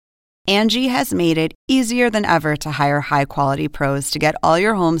Angie has made it easier than ever to hire high-quality pros to get all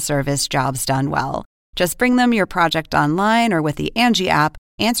your home service jobs done well. Just bring them your project online or with the Angie app,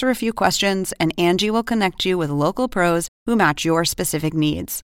 answer a few questions, and Angie will connect you with local pros who match your specific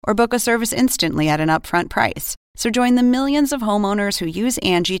needs. Or book a service instantly at an upfront price. So join the millions of homeowners who use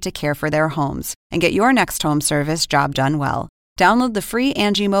Angie to care for their homes and get your next home service job done well. Download the free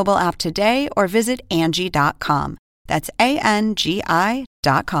Angie mobile app today or visit Angie.com. That's ANGI.com.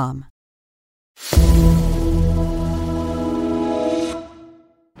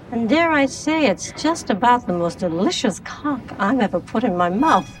 And dare I say, it's just about the most delicious cock I've ever put in my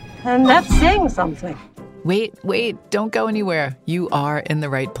mouth. And that's saying something. Wait, don't go anywhere. You are in the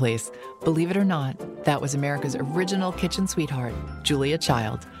right place. Believe it or not, that was America's original kitchen sweetheart, Julia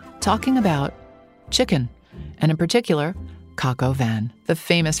Child, talking about chicken, and in particular, coq au vin, the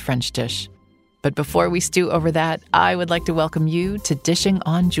famous French dish. But before we stew over that, I would like to welcome you to Dishing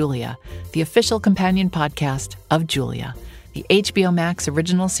on Julia, the official companion podcast of Julia, the HBO Max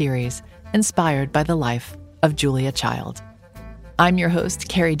original series inspired by the life of Julia Child. I'm your host,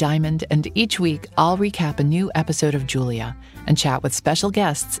 Carrie Diamond, and each week I'll recap a new episode of Julia and chat with special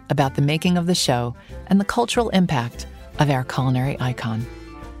guests about the making of the show and the cultural impact of our culinary icon.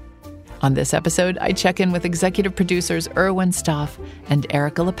 On this episode, I check in with executive producers Erwin Stoff and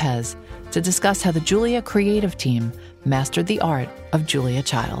Erica Lopez to discuss how the Julia creative team mastered the art of Julia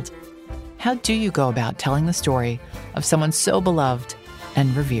Child. How do you go about telling the story of someone so beloved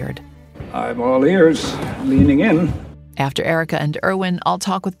and revered? I'm all ears, leaning in. After Erica and Erwin, I'll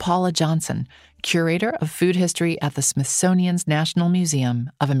talk with Paula Johnson, curator of food history at the Smithsonian's National Museum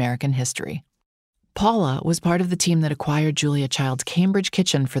of American History. Paula was part of the team that acquired Julia Child's Cambridge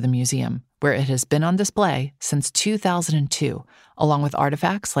kitchen for the museum, where it has been on display since 2002, along with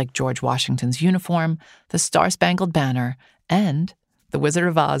artifacts like George Washington's uniform, the Star-Spangled Banner, and the Wizard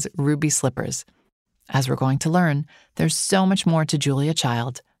of Oz ruby slippers. As we're going to learn, there's so much more to Julia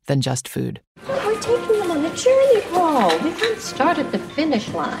Child than just food. We're taking them on a journey, Paul. We can't start at the finish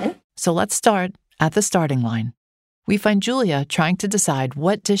line. So let's start at the starting line. We find Julia trying to decide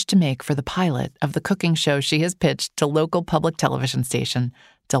what dish to make for the pilot of the cooking show she has pitched to local public television station,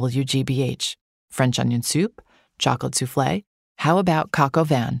 WGBH. French onion soup? Chocolate souffle? How about coq au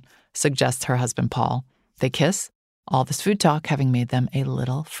vin? Suggests her husband Paul. They kiss, all this food talk having made them a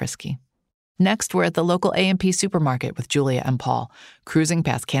little frisky. Next, we're at the local A&P supermarket with Julia and Paul, cruising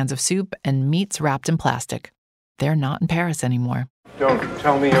past cans of soup and meats wrapped in plastic. They're not in Paris anymore. Don't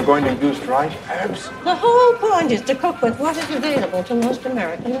tell me you're going to use dried herbs. The whole point is to cook with what is available to most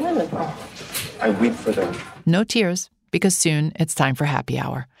American women. I weep for them. No tears, because soon it's time for happy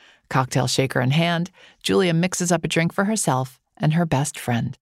hour. Cocktail shaker in hand, Julia mixes up a drink for herself and her best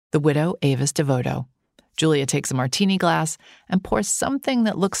friend, the widow Avis Devoto. Julia takes a martini glass and pours something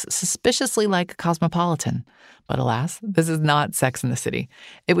that looks suspiciously like a Cosmopolitan. But alas, this is not Sex and the City.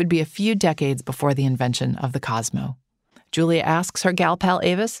 It would be a few decades before the invention of the Cosmo. Julia asks her gal pal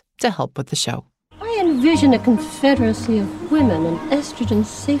Avis to help with the show. I envision a confederacy of women, an estrogen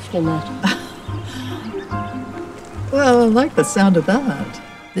safety net. Well, I like the sound of that.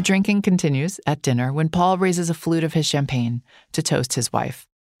 The drinking continues at dinner when Paul raises a flute of his champagne to toast his wife.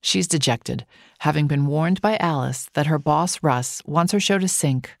 She's dejected, having been warned by Alice that her boss, Russ, wants her show to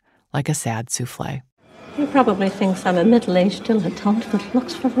sink like a sad souffle. He probably thinks I'm a middle-aged dilettante that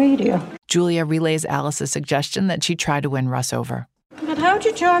looks for radio. Julia relays Alice's suggestion that she try to win Russ over. But how'd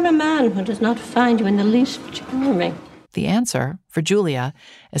you charm a man who does not find you in the least charming? The answer, for Julia,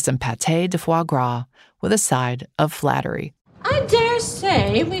 is some pâté de foie gras with a side of flattery. I dare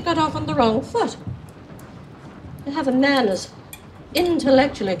say we got off on the wrong foot. To have a man as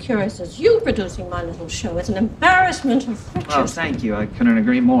intellectually curious as you producing my little show is an embarrassment of riches. Well, thank you. I couldn't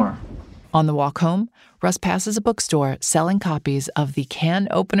agree more. On the walk home, Russ passes a bookstore selling copies of the Can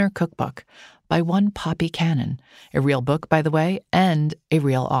Opener Cookbook by one Poppy Cannon, a real book, by the way, and a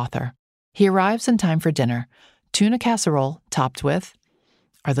real author. He arrives in time for dinner, tuna casserole topped with,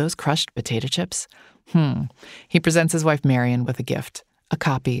 are those crushed potato chips? He presents his wife Marion with a gift, a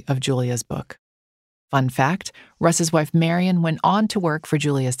copy of Julia's book. Fun fact, Russ's wife Marion went on to work for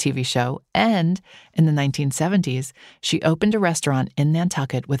Julia's TV show, and in the 1970s, she opened a restaurant in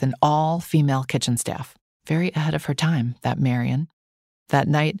Nantucket with an all-female kitchen staff. Very ahead of her time, that Marion. That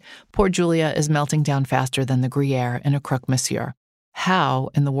night, poor Julia is melting down faster than the Gruyere in a croque monsieur. How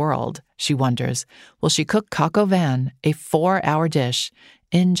in the world, she wonders, will she cook coq au vin, a 4-hour dish,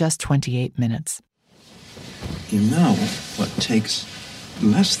 in just 28 minutes? You know what takes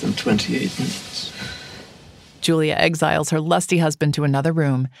less than 28 minutes? Julia exiles her lusty husband to another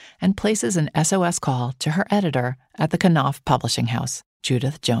room and places an SOS call to her editor at the Knopf Publishing House,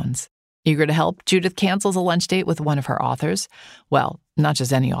 Judith Jones. Eager to help, Judith cancels a lunch date with one of her authors. Well, not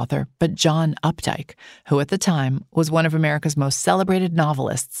just any author, but John Updike, who at the time was one of America's most celebrated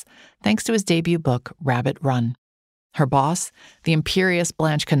novelists, thanks to his debut book, Rabbit Run. Her boss, the imperious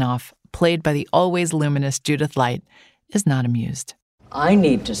Blanche Knopf, played by the always luminous Judith Light, is not amused. I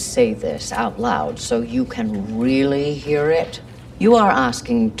need to say this out loud so you can really hear it. You are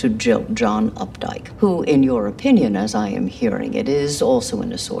asking to jilt John Updike, who, in your opinion, as I am hearing it, is also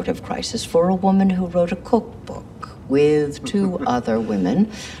in a sort of crisis for a woman who wrote a cookbook with 2 other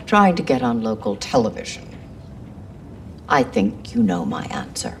women trying to get on local television. I think you know my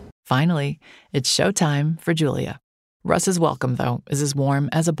answer. Finally, it's showtime for Julia. Russ's welcome, though, is as warm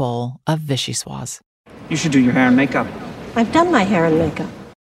as a bowl of vichyssoise. You should do your hair and makeup. I've done my hair and makeup.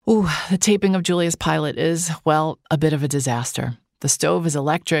 Ooh, the taping of Julia's pilot is, well, a bit of a disaster. The stove is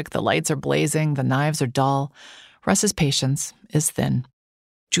electric, the lights are blazing, the knives are dull. Russ's patience is thin.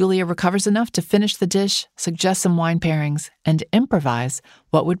 Julia recovers enough to finish the dish, suggest some wine pairings, and improvise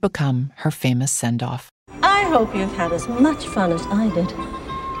what would become her famous send-off. I hope you've had as much fun as I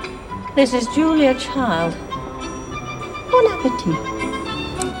did. This is Julia Child. Bon appetit.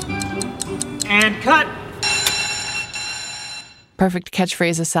 And cut! Perfect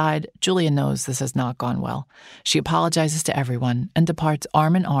catchphrase aside, Julia knows this has not gone well. She apologizes to everyone and departs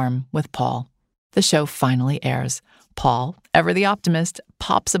arm in arm with Paul. The show finally airs. Paul, ever the optimist,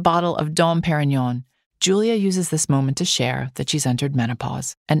 pops a bottle of Dom Perignon. Julia uses this moment to share that she's entered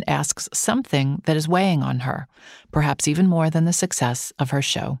menopause and asks something that is weighing on her, perhaps even more than the success of her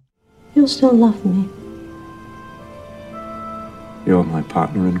show. You'll still love me. You're my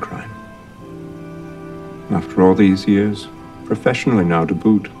partner in crime. After all these years, professionally now to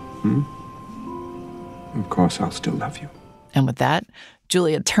boot. Of course, I'll still love you. And with that,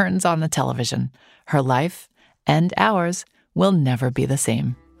 Julia turns on the television. Her life and ours will never be the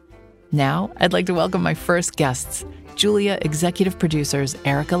same. Now, I'd like to welcome my first guests, Julia executive producers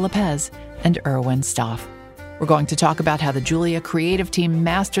Erica Lopez and Erwin Stoff. We're going to talk about how the Julia creative team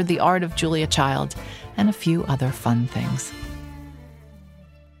mastered the art of Julia Child and a few other fun things.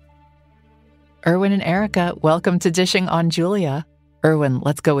 Erwin and Erica, welcome to Dishing on Julia. Erwin,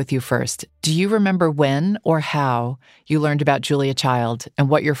 let's go with you first. Do you remember when or how you learned about Julia Child and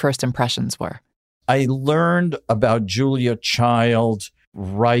what your first impressions were? I learned about Julia Child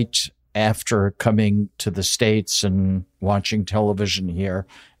right after coming to the States and watching television here.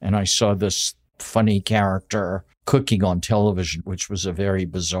 And I saw this funny character cooking on television, which was a very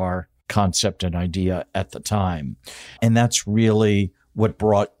bizarre concept and idea at the time. And that's really what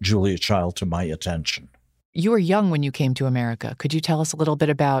brought Julia Child to my attention. You were young when you came to America. Could you tell us a little bit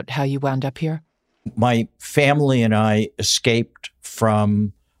about how you wound up here? My family and I escaped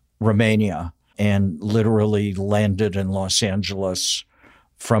from Romania and literally landed in Los Angeles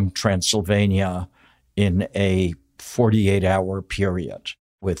from Transylvania in a 48-hour period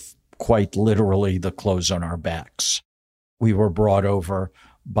with quite literally the clothes on our backs. We were brought over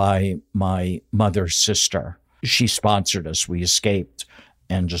by my mother's sister. She sponsored us. We escaped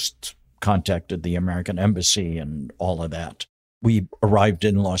and just contacted the American embassy and all of that. We arrived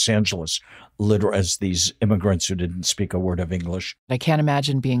in Los Angeles literally as these immigrants who didn't speak a word of English. I can't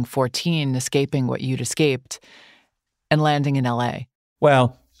imagine being 14, escaping what you'd escaped, and landing in L.A.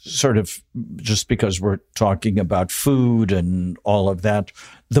 Well, sort of just because we're talking about food and all of that,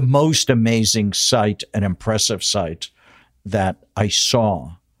 the most amazing sight and impressive sight that I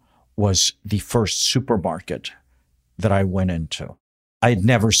saw was the first supermarket that I went into. I had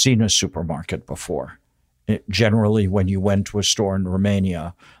never seen a supermarket before. Generally, when you went to a store in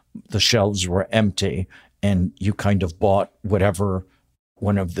Romania, the shelves were empty and you kind of bought whatever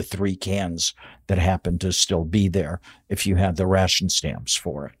one of the 3 cans that happened to still be there if you had the ration stamps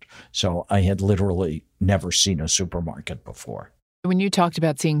for it. So I had literally never seen a supermarket before. When you talked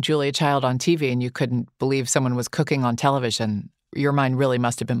about seeing Julia Child on TV and you couldn't believe someone was cooking on television, your mind really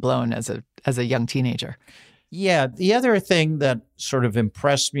must have been blown as a young teenager. Yeah, the other thing that sort of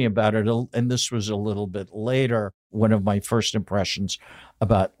impressed me about it, and this was a little bit later, one of my first impressions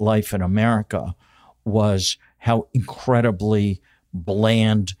about life in America was how incredibly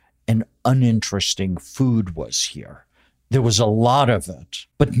bland and uninteresting food was here. There was a lot of it,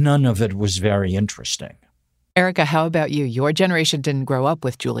 but none of it was very interesting. Erica, how about you? Your generation didn't grow up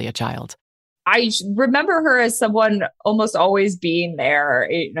with Julia Child. I remember her as someone almost always being there.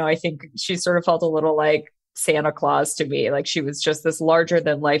 I think she sort of felt a little like Santa Claus to me. Like she was just this larger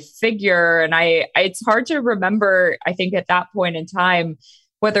than life figure. And it's hard to remember, I think at that point in time,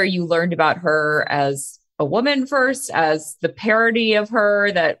 whether you learned about her as a woman first, as the parody of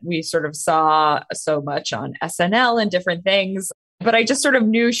her that we sort of saw so much on SNL and different things. but I just sort of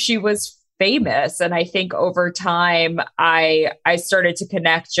knew she was famous. And I think over time, I started to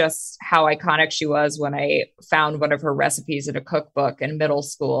connect just how iconic she was when I found one of her recipes in a cookbook in middle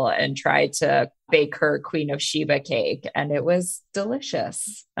school and tried to bake her Queen of Sheba cake. And it was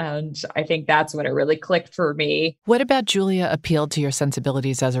delicious. And I think that's when it really clicked for me. What about Julia appealed to your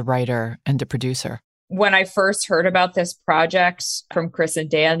sensibilities as a writer and a producer? When I first heard about this project from Chris and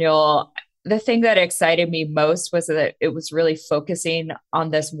Daniel, the thing that excited me most was that it was really focusing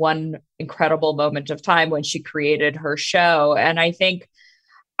on this one incredible moment of time when she created her show. And I think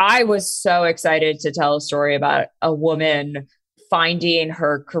I was so excited to tell a story about a woman finding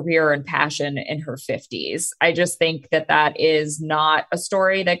her career and passion in her 50s. I just think that that is not a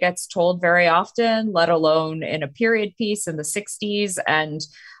story that gets told very often, let alone in a period piece in the 60s. And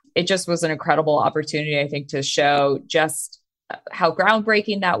it just was an incredible opportunity, I think, to show just how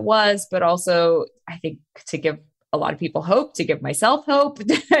groundbreaking that was, but also I think to give a lot of people hope, to give myself hope.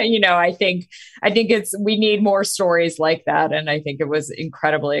 I think we need more stories like that. And I think it was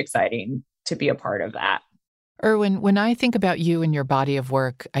incredibly exciting to be a part of that. Erwin, when I think about you and your body of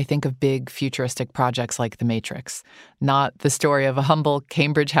work, I think of big futuristic projects like The Matrix, not the story of a humble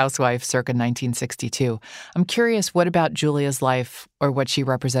Cambridge housewife circa 1962. I'm curious, what about Julia's life or what she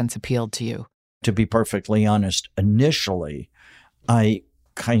represents appealed to you? To be perfectly honest, initially, I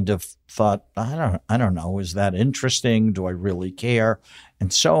kind of thought, I don't know, is that interesting? Do I really care?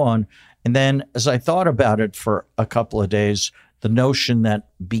 And so on. And then as I thought about it for a couple of days, the notion that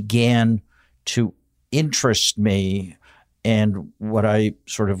began to interest me and what I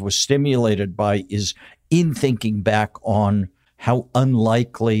sort of was stimulated by is in thinking back on how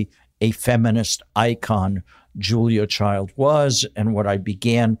unlikely a feminist icon Julia Child was. And what I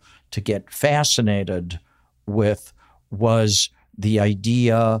began to get fascinated with was the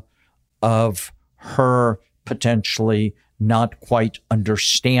idea of her potentially not quite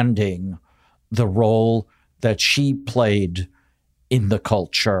understanding the role that she played in the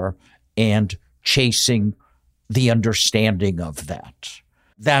culture and chasing the understanding of that.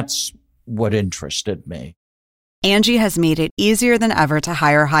 That's what interested me. Angie has made it easier than ever to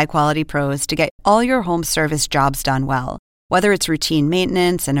hire high-quality pros to get all your home service jobs done well. Whether it's routine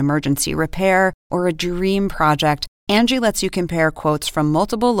maintenance, an emergency repair, or a dream project, Angie lets you compare quotes from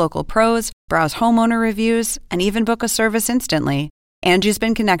multiple local pros, browse homeowner reviews, and even book a service instantly. Angie's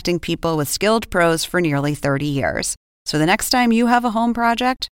been connecting people with skilled pros for nearly 30 years. So the next time you have a home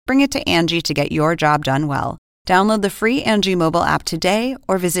project, bring it to Angie to get your job done well. Download the free Angie mobile app today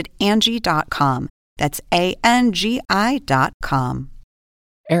or visit Angie.com. That's ANGI.com.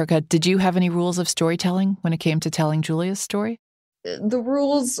 Erica, did you have any rules of storytelling when it came to telling Julia's story? The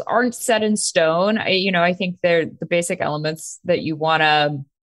rules aren't set in stone. I think they're the basic elements that you want to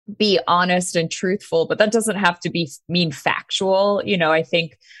be honest and truthful, but that doesn't have to mean factual. I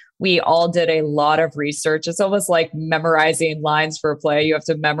think we all did a lot of research. It's almost like memorizing lines for a play. You have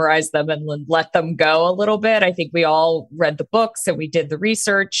to memorize them and let them go a little bit. I think we all read the books and we did the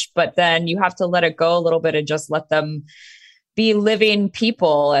research, but then you have to let it go a little bit and just let them be living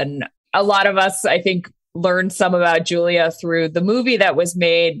people. And a lot of us, I think, learned some about Julia through the movie that was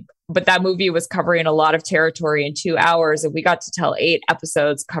made, but that movie was covering a lot of territory in 2 hours. And we got to tell 8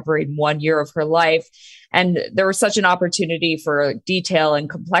 episodes covering 1 year of her life. And there was such an opportunity for detail and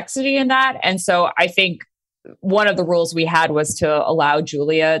complexity in that. And so I think one of the rules we had was to allow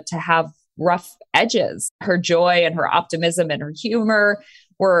Julia to have rough edges. Her joy and her optimism and her humor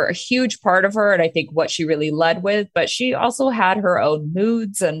were a huge part of her. And I think what she really led with, but she also had her own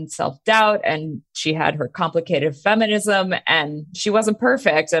moods and self-doubt, and she had her complicated feminism, and she wasn't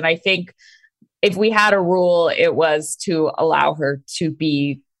perfect. And I think if we had a rule, it was to allow her to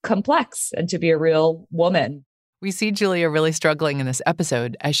be complex and to be a real woman. We see Julia really struggling in this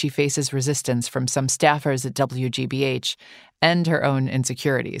episode as she faces resistance from some staffers at WGBH and her own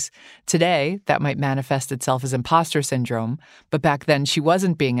insecurities. Today, that might manifest itself as imposter syndrome, but back then she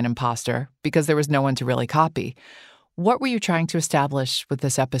wasn't being an imposter because there was no one to really copy. What were you trying to establish with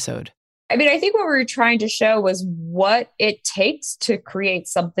this episode? I think what we were trying to show was what it takes to create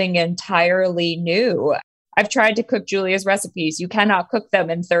something entirely new. I've tried to cook Julia's recipes. You cannot cook them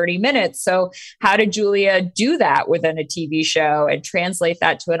in 30 minutes. So how did Julia do that within a TV show and translate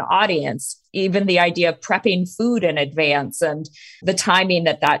that to an audience? Even the idea of prepping food in advance and the timing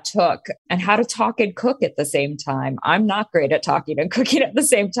that took, and how to talk and cook at the same time. I'm not great at talking and cooking at the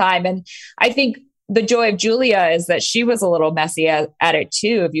same time. And I think the joy of Julia is that she was a little messy at it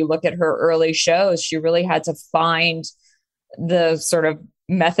too. If you look at her early shows, she really had to find the sort of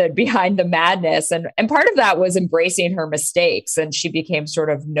method behind the madness. And part of that was embracing her mistakes, and she became sort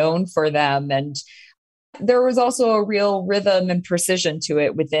of known for them. And there was also a real rhythm and precision to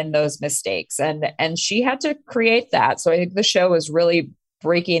it within those mistakes. And she had to create that. So I think the show is really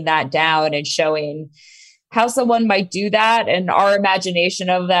breaking that down and showing how someone might do that, and our imagination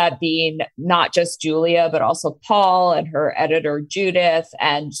of that being not just Julia, but also Paul and her editor, Judith,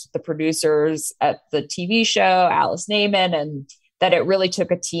 and the producers at the TV show, Alice Naiman, and that it really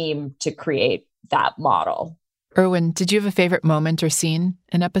took a team to create that model. Erwin, did you have a favorite moment or scene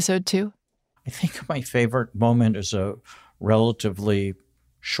in episode 2? I think my favorite moment is a relatively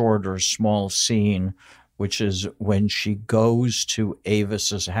short or small scene, which is when she goes to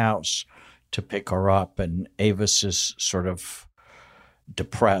Avis's house to pick her up, and Avis is sort of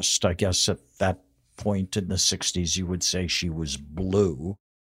depressed. I guess at that point in the 60s, you would say she was blue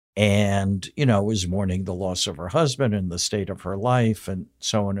and, was mourning the loss of her husband and the state of her life and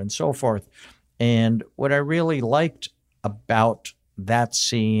so on and so forth. And what I really liked about that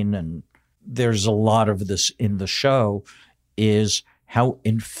scene, and there's a lot of this in the show, is how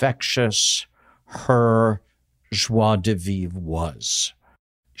infectious her joie de vivre was.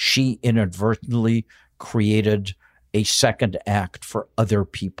 She inadvertently created a second act for other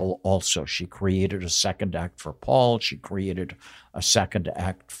people also. She created a second act for Paul. She created a second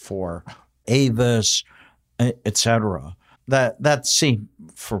act for Avis, etc. That scene,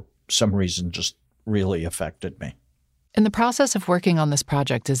 for some reason, just really affected me. In the process of working on this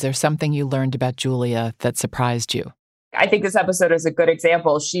project, is there something you learned about Julia that surprised you? I think this episode is a good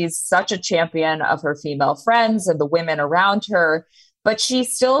example. She's such a champion of her female friends and the women around her, but she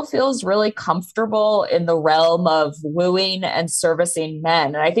still feels really comfortable in the realm of wooing and servicing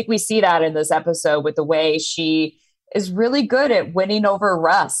men. And I think we see that in this episode with the way she is really good at winning over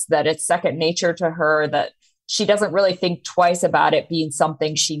Russ, that it's second nature to her, that she doesn't really think twice about it being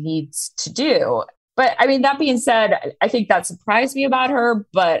something she needs to do. But I mean, that being said, I think that surprised me about her,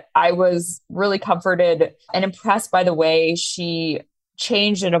 but I was really comforted and impressed by the way she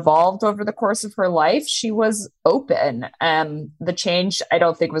changed and evolved over the course of her life. She was open. The change, I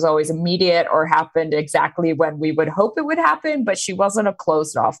don't think, was always immediate or happened exactly when we would hope it would happen, but she wasn't a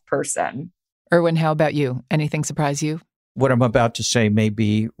closed off person. Erwin, how about you? Anything surprise you? What I'm about to say may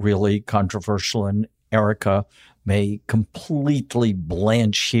be really controversial, and Erica may completely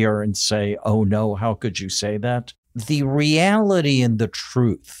blanch here and say, oh no, how could you say that? The reality and the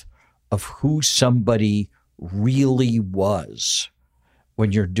truth of who somebody really was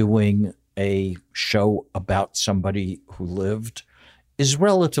when you're doing a show about somebody who lived is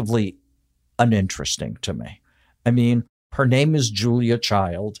relatively uninteresting to me. I mean, her name is Julia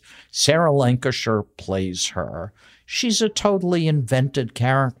Child. Sarah Lancashire plays her. She's a totally invented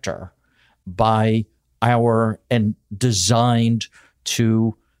character and designed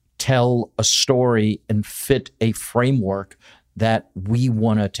to tell a story and fit a framework that we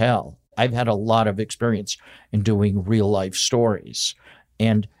want to tell. I've had a lot of experience in doing real life stories,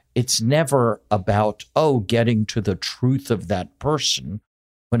 and it's never about, getting to the truth of that person.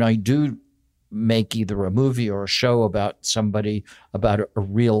 When I do make either a movie or a show about somebody, about a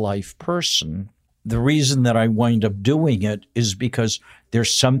real life person, the reason that I wind up doing it is because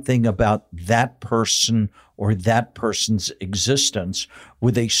there's something about that person or that person's existence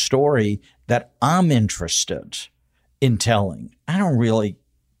with a story that I'm interested in telling. I don't really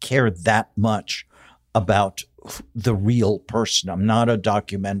care that much about the real person. I'm not a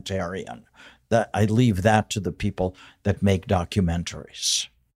documentarian. That I leave that to the people that make documentaries.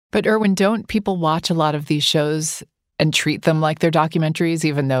 But Erwin, don't people watch a lot of these shows and treat them like they're documentaries,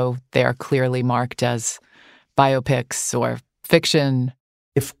 even though they are clearly marked as biopics or fiction?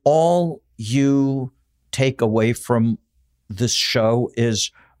 If all you take away from this show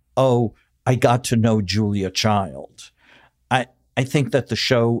is, I got to know Julia Child, I think that the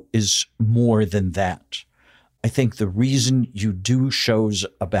show is more than that. I think the reason you do shows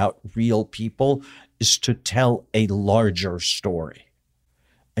about real people is to tell a larger story.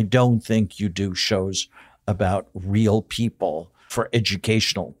 I don't think you do shows about real people for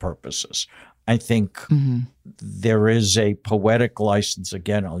educational purposes. I think there is a poetic license,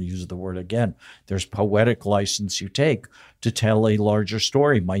 again, I'll use the word again, there's poetic license you take to tell a larger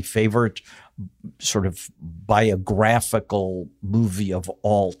story. My favorite sort of biographical movie of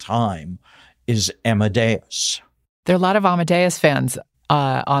all time is Amadeus. There are a lot of Amadeus fans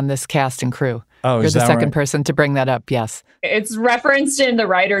on this cast and crew. Oh, You're is the that second right? person to bring that up, yes. It's referenced in the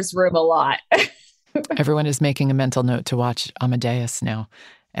writer's room a lot. Everyone is making a mental note to watch Amadeus now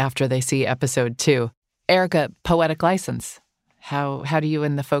after they see episode 2. Erica, poetic license. How do you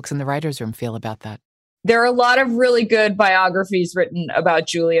and the folks in the writer's room feel about that? There are a lot of really good biographies written about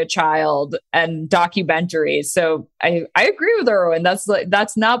Julia Child and documentaries. So I agree with Erwin.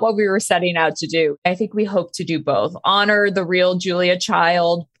 That's not what we were setting out to do. I think we hope to do both. Honor the real Julia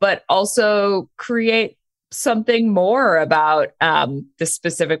Child, but also create something more about the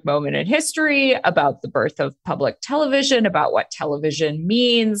specific moment in history, about the birth of public television, about what television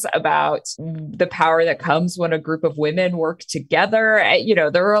means, about the power that comes when a group of women work together.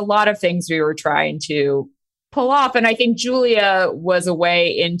 There were a lot of things we were trying to pull off. And I think Julia was a way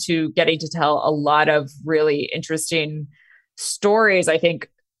into getting to tell a lot of really interesting stories. I think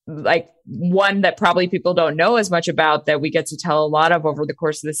like one that probably people don't know as much about that we get to tell a lot of over the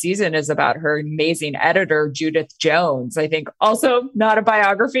course of the season is about her amazing editor, Judith Jones. I think also not a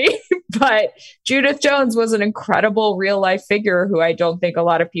biography, but Judith Jones was an incredible real life figure who I don't think a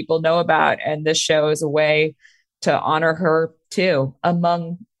lot of people know about. And this show is a way to honor her too,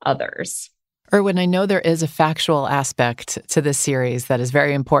 among others. Erwin, I know there is a factual aspect to this series that is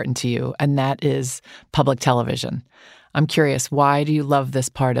very important to you, and that is public television. I'm curious, why do you love this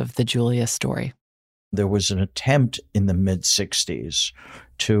part of the Julia story? There was an attempt in the mid-'60s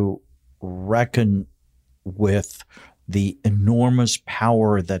to reckon with the enormous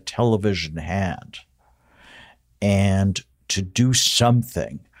power that television had and to do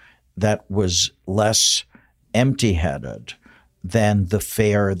something that was less empty-headed than the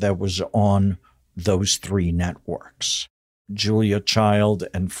fare that was on those three networks. Julia Child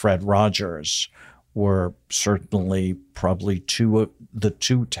and Fred Rogers were certainly probably the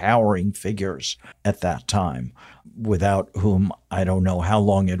two towering figures at that time, without whom I don't know how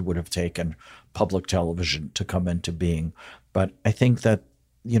long it would have taken public television to come into being. But I think that,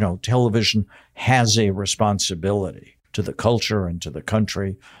 television has a responsibility to the culture and to the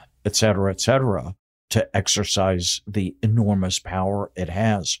country, et cetera, to exercise the enormous power it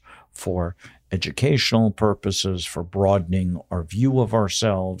has for educational purposes, for broadening our view of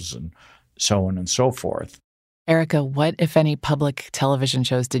ourselves, and so on and so forth. Erica, what, if any, public television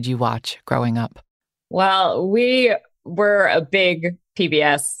shows did you watch growing up? Well, we were a big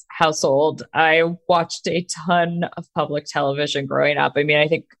PBS household. I watched a ton of public television growing up. I mean, I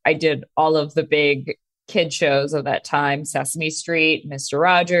think I did all of the big kid shows of that time. Sesame Street, Mr.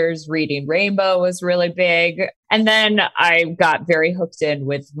 Rogers, Reading Rainbow was really big. And then I got very hooked in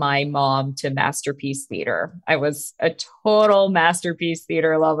with my mom to Masterpiece Theater. I was a total Masterpiece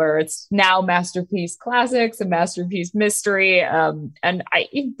Theater lover. It's now Masterpiece Classics and Masterpiece Mystery.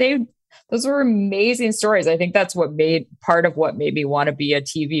 Those were amazing stories. I think that's part of what made me want to be a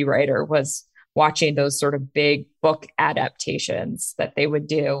TV writer was watching those sort of big book adaptations that they would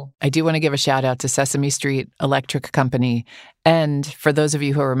do. I do want to give a shout out to Sesame Street Electric Company. And for those of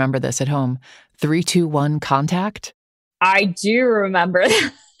you who remember this at home, 3-2-1 Contact. I do remember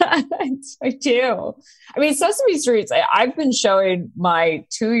that. I do. I mean, Sesame Street, I've been showing my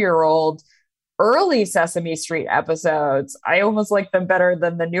 2-year-old early Sesame Street episodes. I almost like them better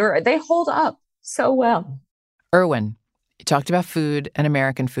than the newer. They hold up so well. Erwin, you talked about food and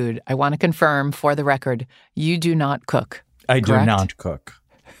American food. I want to confirm for the record, you do not cook. I correct? do not cook.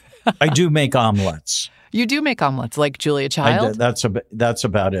 I do make omelets. You do make omelets like Julia Child? That's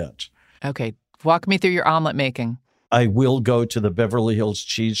about it. Okay. Walk me through your omelet making. I will go to the Beverly Hills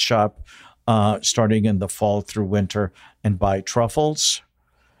Cheese Shop starting in the fall through winter and buy truffles,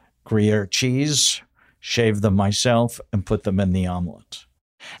 Gruyere cheese, shave them myself, and put them in the omelet.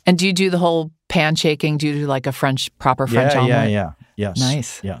 And do you do the whole pan shaking? Do you do like a proper French omelet? Yeah. Yes.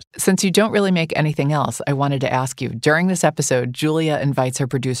 Nice. Yes. Since you don't really make anything else, I wanted to ask you, during this episode, Julia invites her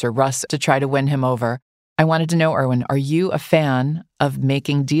producer, Russ, to try to win him over. I wanted to know, Erwin, are you a fan of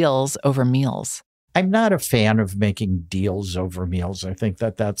making deals over meals? I'm not a fan of making deals over meals. I think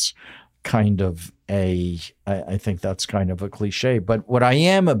that's kind of a cliche. But what I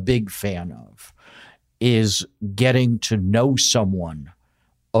am a big fan of is getting to know someone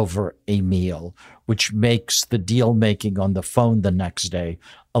over a meal, which makes the deal making on the phone the next day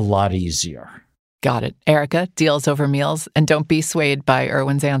a lot easier. Got it. Erica, deals over meals, and don't be swayed by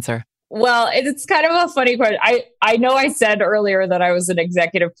Erwin's answer. Well, it's kind of a funny question. I know I said earlier that I was an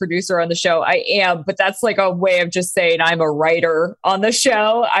executive producer on the show. I am, but that's like a way of just saying I'm a writer on the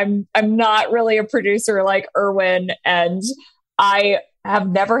show. I'm not really a producer like Erwin, and I have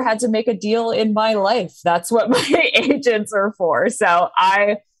never had to make a deal in my life. That's what my agents are for. So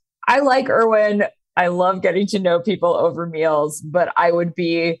I like Erwin. I love getting to know people over meals, but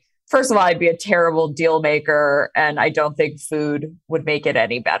first of all, I'd be a terrible deal maker, and I don't think food would make it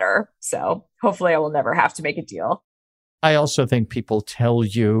any better. So hopefully I will never have to make a deal. I also think people tell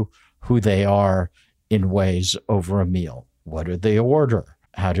you who they are in ways over a meal. What do they order?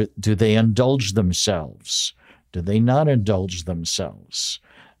 Do they indulge themselves? Do they not indulge themselves?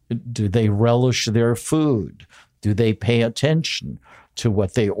 Do they relish their food? Do they pay attention to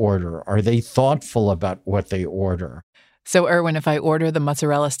what they order? Are they thoughtful about what they order? So, Erwin, if I order the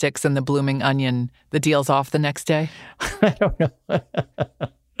mozzarella sticks and the blooming onion, the deal's off the next day? I don't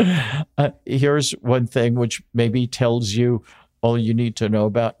know. Here's one thing which maybe tells you all you need to know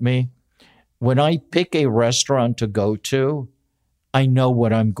about me. When I pick a restaurant to go to, I know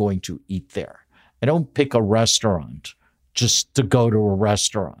what I'm going to eat there. I don't pick a restaurant just to go to a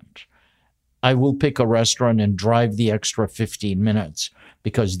restaurant. I will pick a restaurant and drive the extra 15 minutes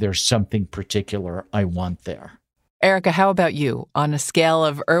because there's something particular I want there. Erica, how about you? On a scale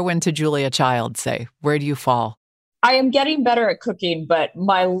of Erwin to Julia Child, say, where do you fall? I am getting better at cooking, but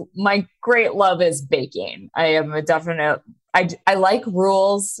my great love is baking. I am a definite... I like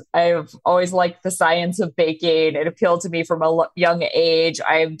rules. I've always liked the science of baking. It appealed to me from a young age.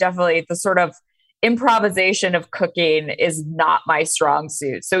 I am definitely the sort of improvisation of cooking is not my strong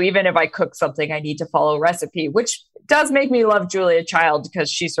suit. So even if I cook something, I need to follow a recipe, which does make me love Julia Child because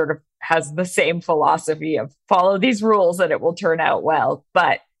she sort of has the same philosophy of follow these rules and it will turn out well.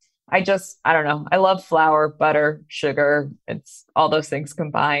 But I don't know. I love flour, butter, sugar. It's all those things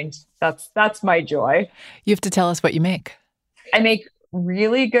combined. That's my joy. You have to tell us what you make. I make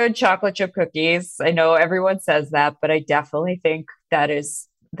really good chocolate chip cookies. I know everyone says that, but I definitely think that is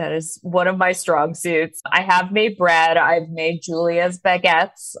one of my strong suits. I have made bread. I've made Julia's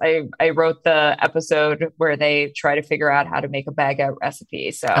baguettes. I wrote the episode where they try to figure out how to make a baguette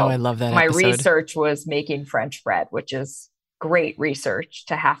recipe. So I love that my episode. research was making French bread, which is great research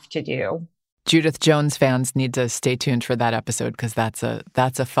to have to do. Judith Jones fans need to stay tuned for that episode because that's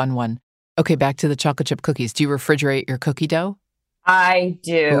a fun one. Okay, back to the chocolate chip cookies. Do you refrigerate your cookie dough? I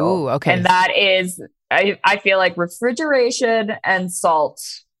do. Ooh, okay. And that is, I feel like refrigeration and salt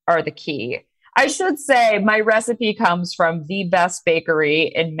are the key. I should say my recipe comes from the best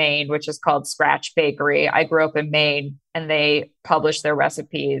bakery in Maine, which is called Scratch Bakery. I grew up in Maine and they publish their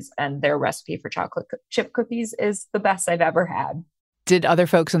recipes, and their recipe for chocolate chip cookies is the best I've ever had. Did other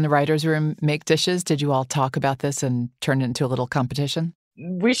folks in the writer's room make dishes? Did you all talk about this and turn it into a little competition?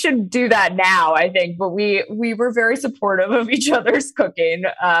 We should do that now, I think, but we were very supportive of each other's cooking.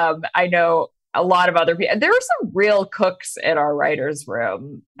 I know a lot of other people. There were some real cooks in our writer's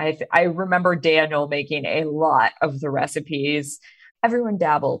room. I remember Daniel making a lot of the recipes. Everyone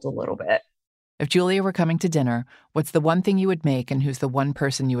dabbled a little bit. If Julia were coming to dinner, what's the one thing you would make and who's the one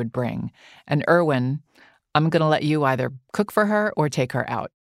person you would bring? And Erwin, I'm going to let you either cook for her or take her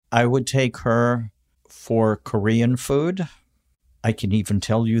out. I would take her for Korean food. I can even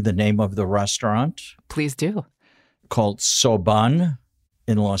tell you the name of the restaurant. Please do. Called Soban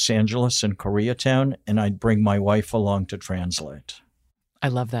in Los Angeles in Koreatown, and I'd bring my wife along to translate. I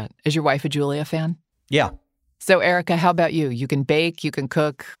love that. Is your wife a Julia fan? Yeah. So, Erica, how about you? You can bake, you can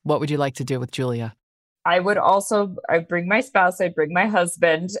cook. What would you like to do with Julia? I'd bring my spouse, I'd bring my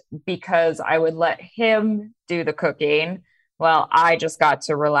husband, because I would let him do the cooking. Well, I just got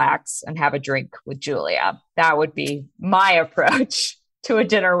to relax and have a drink with Julia. That would be my approach to a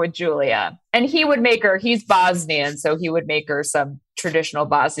dinner with Julia. And he's Bosnian, so he would make her some traditional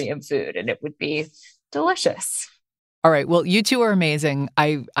Bosnian food, and it would be delicious. All right. Well, you two are amazing.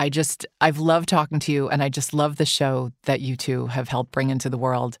 I've loved talking to you, and I just love the show that you two have helped bring into the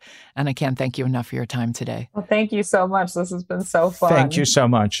world. And I can't thank you enough for your time today. Well, thank you so much. This has been so fun. Thank you so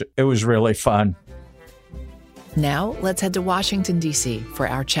much. It was really fun. Now, let's head to Washington, D.C. for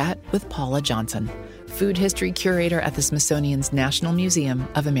our chat with Paula Johnson, food history curator at the Smithsonian's National Museum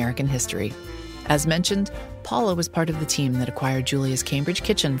of American History. As mentioned, Paula was part of the team that acquired Julia's Cambridge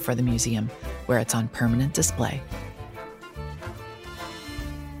kitchen for the museum, where it's on permanent display.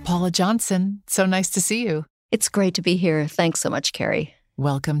 Paula Johnson, so nice to see you. It's great to be here. Thanks so much, Carrie.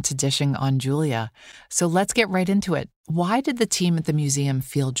 Welcome to Dishing on Julia. So let's get right into it. Why did the team at the museum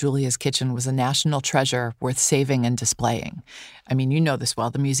feel Julia's kitchen was a national treasure worth saving and displaying? I mean, you know this well.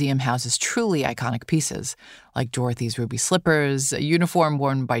 The museum houses truly iconic pieces, like Dorothy's ruby slippers, a uniform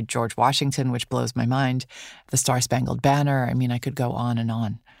worn by George Washington, which blows my mind, the Star-Spangled Banner. I mean, I could go on and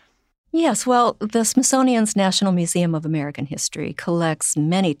on. Yes, well, the Smithsonian's National Museum of American History collects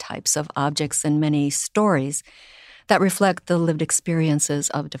many types of objects and many stories that reflect the lived experiences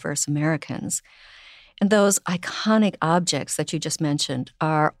of diverse Americans. And those iconic objects that you just mentioned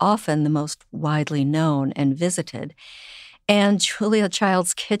are often the most widely known and visited. And Julia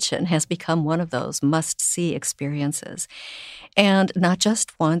Child's kitchen has become one of those must-see experiences. And not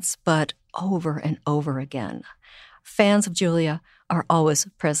just once, but over and over again. Fans of Julia are always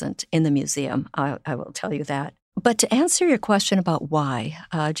present in the museum, I will tell you that. But to answer your question about why,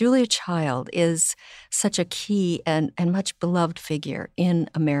 Julia Child is such a key and much beloved figure in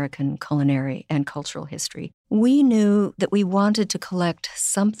American culinary and cultural history. We knew that we wanted to collect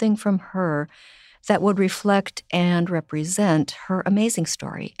something from her that would reflect and represent her amazing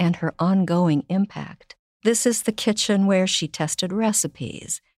story and her ongoing impact. This is the kitchen where she tested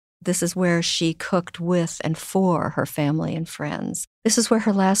recipes. This is where she cooked with and for her family and friends. This is where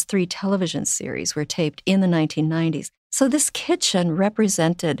her last 3 television series were taped in the 1990s. So this kitchen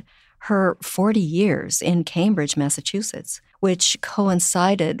represented her 40 years in Cambridge, Massachusetts, which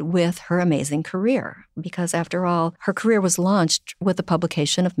coincided with her amazing career. Because after all, her career was launched with the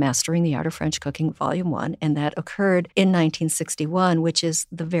publication of Mastering the Art of French Cooking, Volume 1, and that occurred in 1961, which is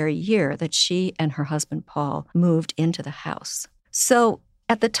the very year that she and her husband, Paul, moved into the house. So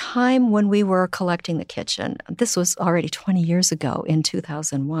at the time when we were collecting the kitchen, this was already 20 years ago in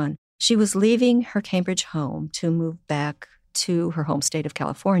 2001, she was leaving her Cambridge home to move back to her home state of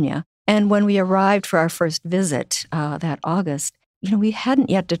California. And when we arrived for our first visit that August, we hadn't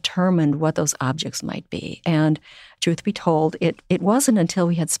yet determined what those objects might be. And truth be told, it wasn't until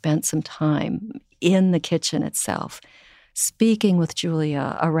we had spent some time in the kitchen itself, speaking with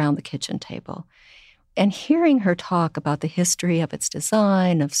Julia around the kitchen table, and hearing her talk about the history of its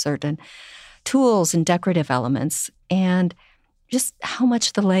design, of certain tools and decorative elements, and just how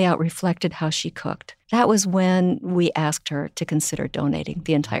much the layout reflected how she cooked. That was when we asked her to consider donating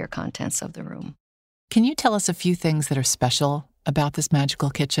the entire contents of the room. Can you tell us a few things that are special about this magical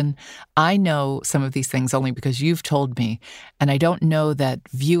kitchen? I know some of these things only because you've told me, and I don't know that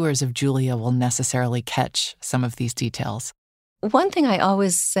viewers of Julia will necessarily catch some of these details. One thing I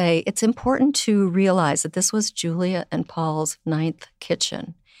always say, it's important to realize that this was Julia and Paul's 9th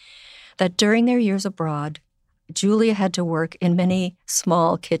kitchen, that during their years abroad, Julia had to work in many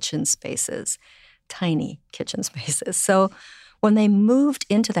small kitchen spaces, tiny kitchen spaces. So when they moved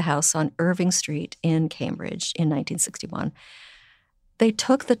into the house on Irving Street in Cambridge in 1961, they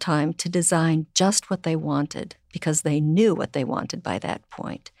took the time to design just what they wanted because they knew what they wanted by that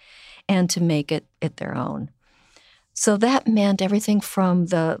point, and to make it their own. So that meant everything from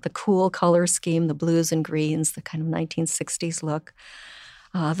the cool color scheme, the blues and greens, the kind of 1960s look,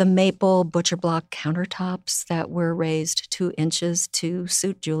 the maple butcher block countertops that were raised 2 inches to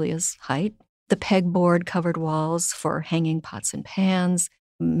suit Julia's height, the pegboard covered walls for hanging pots and pans.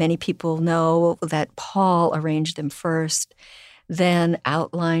 Many people know that Paul arranged them first, then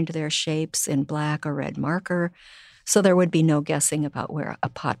outlined their shapes in black or red marker, so there would be no guessing about where a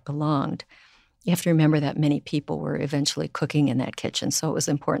pot belonged. You have to remember that many people were eventually cooking in that kitchen, so it was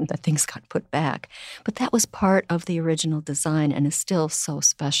important that things got put back. But that was part of the original design and is still so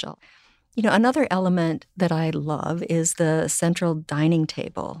special. Another element that I love is the central dining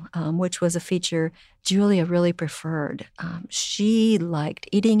table, which was a feature Julia really preferred. She liked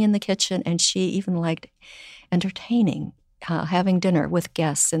eating in the kitchen, and she even liked entertaining, having dinner with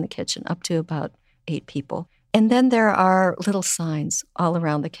guests in the kitchen, up to about 8 people. And then there are little signs all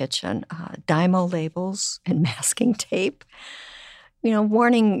around the kitchen, Dymo labels and masking tape,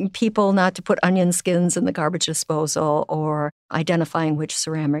 warning people not to put onion skins in the garbage disposal, or identifying which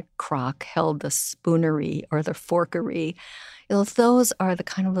ceramic crock held the spoonery or the forkery. Those are the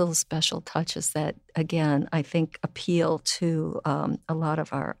kind of little special touches that, again, I think appeal to a lot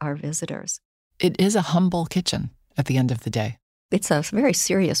of our visitors. It is a humble kitchen at the end of the day. It's a very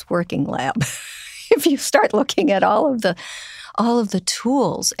serious working lab. If you start looking at all of the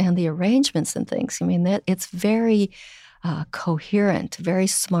tools and the arrangements and things, that it's very coherent, very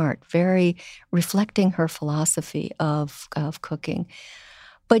smart, very reflecting her philosophy of cooking.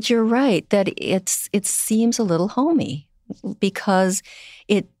 But you're right that it seems a little homey because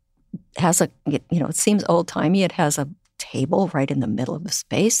it has it seems old timey. It has a table right in the middle of the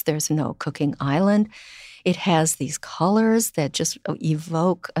space. There's no cooking island. It has these colors that just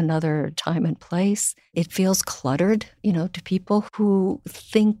evoke another time and place. It feels cluttered, to people who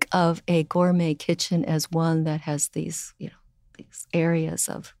think of a gourmet kitchen as one that has these areas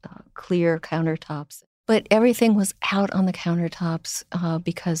of clear countertops. But everything was out on the countertops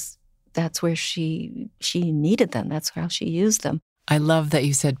because that's where she needed them. That's how she used them. I love that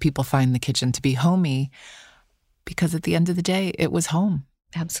you said people find the kitchen to be homey because at the end of the day, it was home.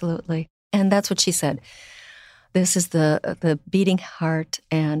 Absolutely. And that's what she said. This is the beating heart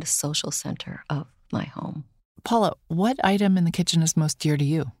and social center of my home. Paula, what item in the kitchen is most dear to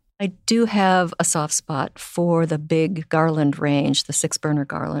you? I do have a soft spot for the big garland range, the 6-burner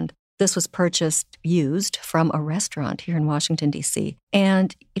garland. This was purchased used from a restaurant here in Washington, D.C.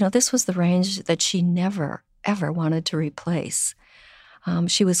 And, this was the range that she never, ever wanted to replace.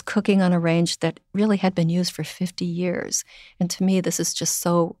 She was cooking on a range that really had been used for 50 years. And to me, this is just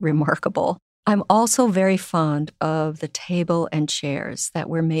so remarkable. I'm also very fond of the table and chairs that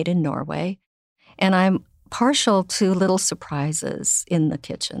were made in Norway. And I'm partial to little surprises in the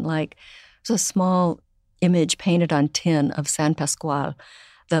kitchen, like there's a small image painted on tin of San Pasquale,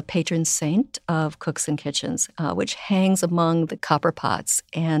 the patron saint of cooks and kitchens, which hangs among the copper pots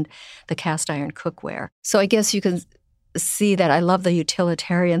and the cast iron cookware. So I guess you can see that I love the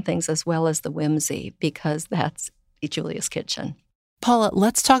utilitarian things as well as the whimsy, because that's Julia's kitchen. Paula,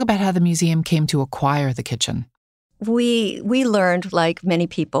 let's talk about how the museum came to acquire the kitchen. We learned, like many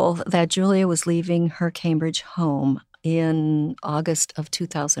people, that Julia was leaving her Cambridge home in August of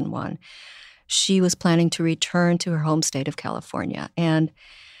 2001. She was planning to return to her home state of California. And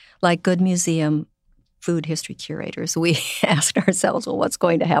like good museum food history curators, we asked ourselves, well, what's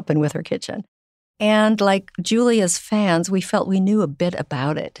going to happen with her kitchen? And like Julia's fans, we felt we knew a bit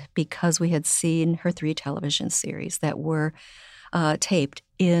about it because we had seen her 3 television series that were taped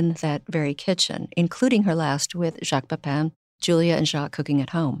in that very kitchen, including her last with Jacques Pepin, Julia and Jacques Cooking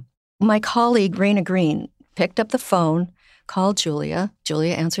at Home. My colleague, Raina Green, picked up the phone, called Julia.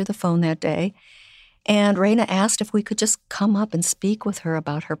 Julia answered the phone that day, and Raina asked if we could just come up and speak with her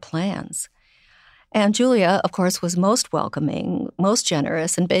about her plans. And Julia, of course, was most welcoming, most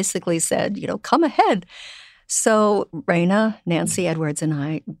generous, and basically said, come ahead. So Raina, Nancy Edwards, and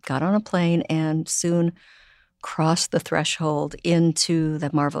I got on a plane and soon crossed the threshold into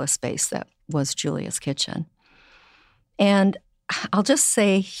the marvelous space that was Julia's kitchen. And I'll just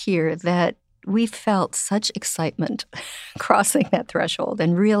say here that we felt such excitement crossing that threshold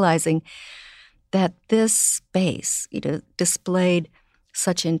and realizing that this space, displayed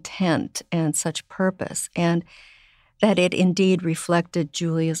such intent and such purpose, and that it indeed reflected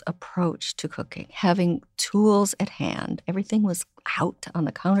Julia's approach to cooking, having tools at hand. Everything was out on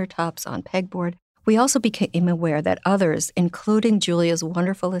the countertops, on pegboard. We also became aware that others, including Julia's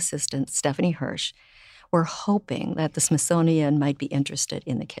wonderful assistant, Stephanie Hirsch, were hoping that the Smithsonian might be interested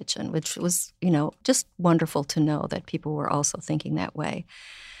in the kitchen, which was, just wonderful to know that people were also thinking that way.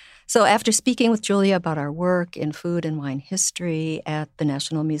 So after speaking with Julia about our work in food and wine history at the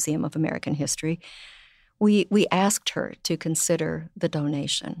National Museum of American History, we asked her to consider the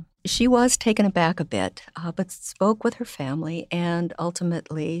donation. She was taken aback a bit, but spoke with her family and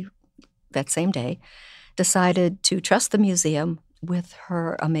ultimately, that same day, decided to trust the museum with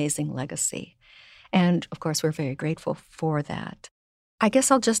her amazing legacy. And, of course, we're very grateful for that. I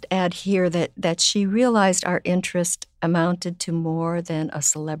guess I'll just add here that she realized our interest amounted to more than a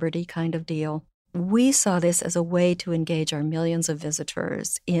celebrity kind of deal. We saw this as a way to engage our millions of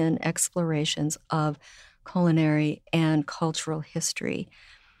visitors in explorations of culinary and cultural history,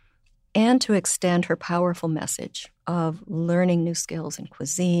 and to extend her powerful message of learning new skills and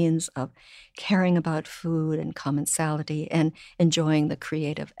cuisines, of caring about food and commensality, and enjoying the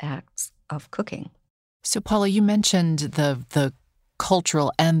creative acts of cooking. So, Paula, you mentioned the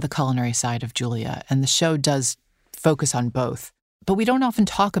cultural and the culinary side of Julia, and the show does focus on both. But we don't often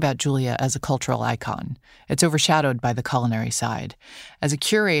talk about Julia as a cultural icon. It's overshadowed by the culinary side. As a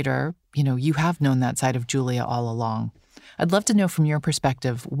curator, you have known that side of Julia all along. I'd love to know from your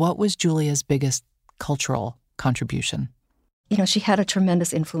perspective, what was Julia's biggest cultural contribution? She had a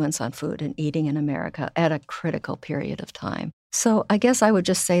tremendous influence on food and eating in America at a critical period of time. So I guess I would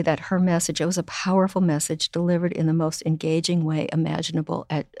just say that her message, it was a powerful message delivered in the most engaging way imaginable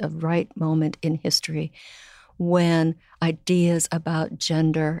at a right moment in history, when ideas about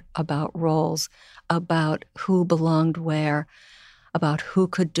gender, about roles, about who belonged where, about who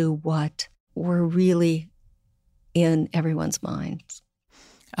could do what, were really in everyone's minds.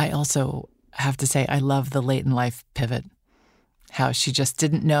 I also have to say I love the late in life pivot, how she just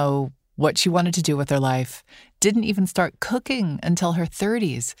didn't know what she wanted to do with her life, didn't even start cooking until her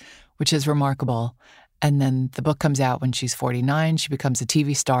 30s, which is remarkable. And then the book comes out when she's 49. She becomes a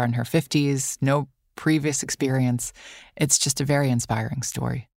TV star in her 50s, no previous experience. It's just a very inspiring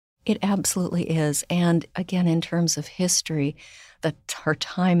story. It absolutely is. And again, in terms of history, her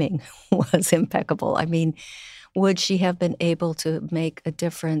timing was impeccable. I mean, would she have been able to make a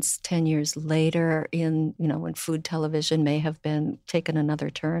difference 10 years later when food television may have been taken another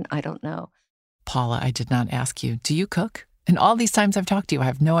turn? I don't know. Paula, I did not ask you, do you cook? And all these times I've talked to you, I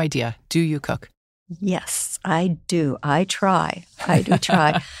have no idea. Do you cook? Yes, I do. I try. I do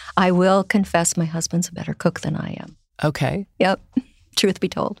try. I will confess my husband's a better cook than I am. Okay. Yep. Truth be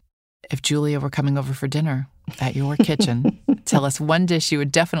told. If Julia were coming over for dinner at your kitchen, tell us one dish you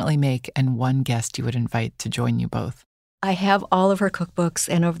would definitely make and one guest you would invite to join you both. I have all of her cookbooks,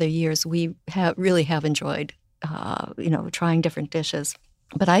 and over the years, we really have enjoyed trying different dishes.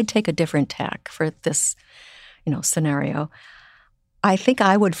 But I'd take a different tack for this, scenario. I think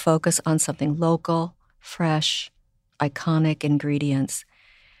I would focus on something local, fresh, iconic ingredients,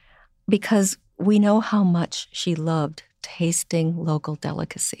 because we know how much she loved tasting local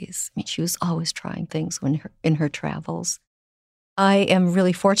delicacies. I mean, she was always trying things in her travels. I am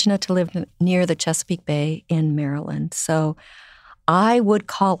really fortunate to live near the Chesapeake Bay in Maryland, so I would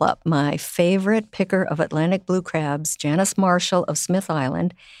call up my favorite picker of Atlantic blue crabs, Janice Marshall of Smith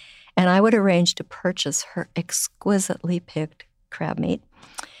Island, and I would arrange to purchase her exquisitely picked crab meat.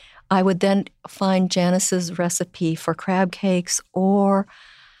 I would then find Janice's recipe for crab cakes, or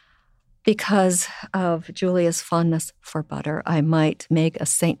because of Julia's fondness for butter, I might make a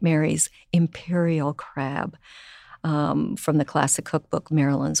St. Mary's Imperial Crab from the classic cookbook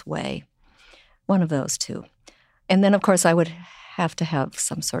Maryland's Way. One of those two. And then, of course, I would have to have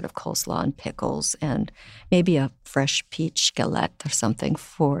some sort of coleslaw and pickles and maybe a fresh peach galette or something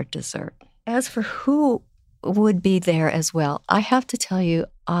for dessert. As for who would be there as well, I have to tell you,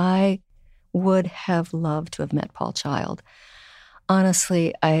 I would have loved to have met Paul Child.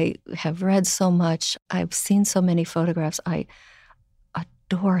 Honestly, I have read so much. I've seen so many photographs. I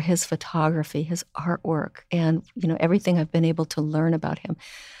adore his photography, his artwork, and everything I've been able to learn about him.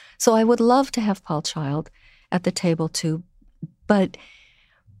 So I would love to have Paul Child at the table too. But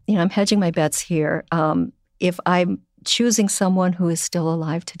I'm hedging my bets here. If I'm choosing someone who is still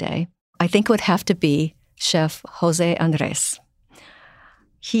alive today, I think it would have to be Chef Jose Andres.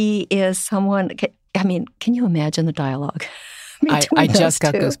 He is someone. Can you imagine the dialogue? I just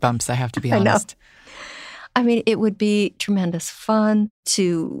got goosebumps, I have to be honest. I mean, it would be tremendous fun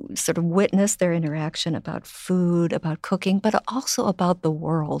to sort of witness their interaction about food, about cooking, but also about the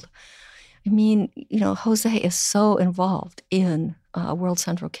world. I mean, Jose is so involved in World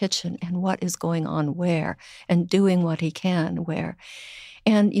Central Kitchen and what is going on where and doing what he can where.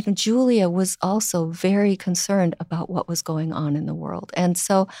 And, Julia was also very concerned about what was going on in the world. And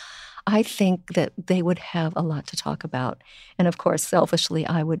so I think that they would have a lot to talk about. And of course, selfishly,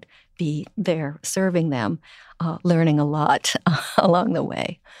 I would be there serving them, learning a lot along the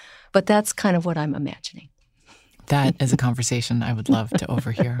way. But that's kind of what I'm imagining. That is a conversation I would love to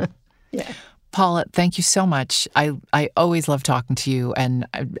overhear. Yeah. Paula, thank you so much. I always love talking to you. And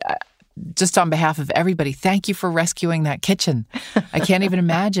just on behalf of everybody, thank you for rescuing that kitchen. I can't even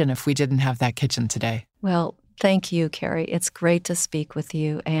imagine if we didn't have that kitchen today. Well, thank you, Carrie. It's great to speak with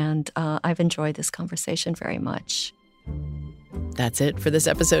you, and I've enjoyed this conversation very much. That's it for this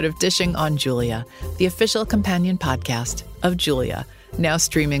episode of Dishing on Julia, the official companion podcast of Julia, now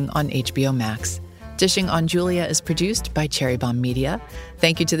streaming on HBO Max. Dishing on Julia is produced by Cherry Bomb Media.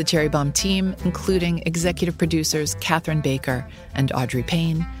 Thank you to the Cherry Bomb team, including executive producers Catherine Baker and Audrey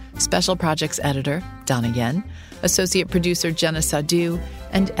Payne, special projects editor Donna Yen, associate producer Jenna Sadu,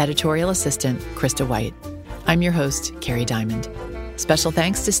 and editorial assistant Krista White. I'm your host, Carrie Diamond. Special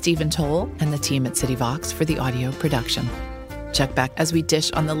thanks to Stephen Toll and the team at CityVox for the audio production. Check back as we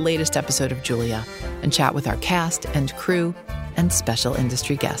dish on the latest episode of Julia and chat with our cast and crew and special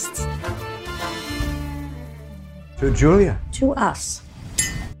industry guests. To Julia. To us.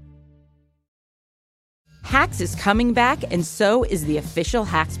 Hacks is coming back, and so is the official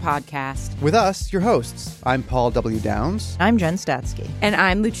Hacks podcast. With us, your hosts. I'm Paul W. Downs. I'm Jen Statsky. And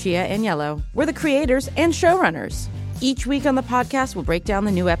I'm Lucia Agnello. We're the creators and showrunners. Each week on the podcast, we'll break down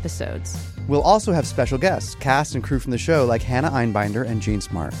the new episodes. We'll also have special guests, cast and crew from the show like Hannah Einbinder and Jean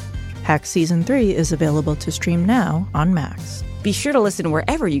Smart. Hacks Season 3 is available to stream now on Max. Be sure to listen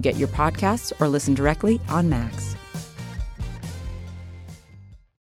wherever you get your podcasts or listen directly on Max.